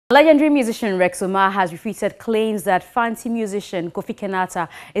Legendary musician Omar has refuted claims that fancy musician Kofi Kinaata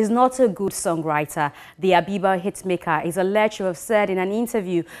is not a good songwriter. The Abiba hitmaker is alleged to have said in an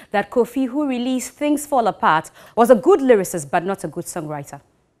interview that Kofi, who released Things Fall Apart, was a good lyricist but not a good songwriter.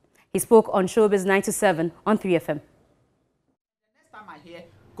 He spoke on Showbiz 9 to 7 on 3FM. Next time I hear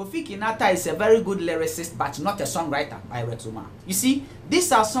Kofi Kinaata is a very good lyricist but not a songwriter by Omar. You see,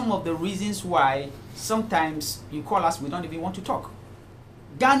 these are some of the reasons why sometimes you call us, we don't even want to talk.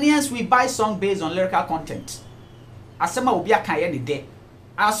 Ghanaians, we buy songs based on lyrical content. Asema Obia Kanye Day.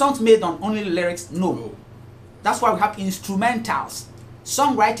 Are songs made on only lyrics? No. That's why we have instrumentals.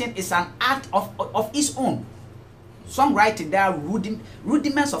 Songwriting is an art of its own. Songwriting, there are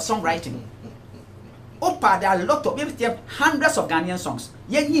rudiments of songwriting. Opa, there are a lot of, hundreds of Ghanaian songs.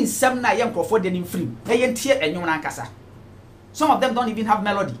 Yen semna yen krofo denim free. Yen tie enyom na nkasa. Some of them don't even have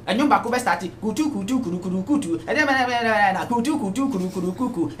melody. And you back over started kutu kutu kuru kuru kutu. And then kutu kutu kuru kuru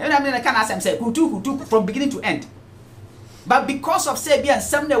kuku. And then can ask them say kutu kutu from beginning to end. But because of say and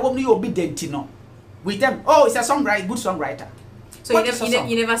some woman you obedient, with them, oh, it's a songwriter, good songwriter. So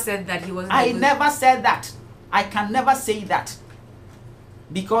you never said that he was. I never said that. I can never say that.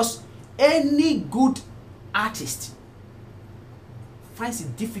 Because any good artist finds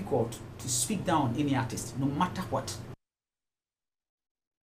it difficult to speak down any artist, no matter what.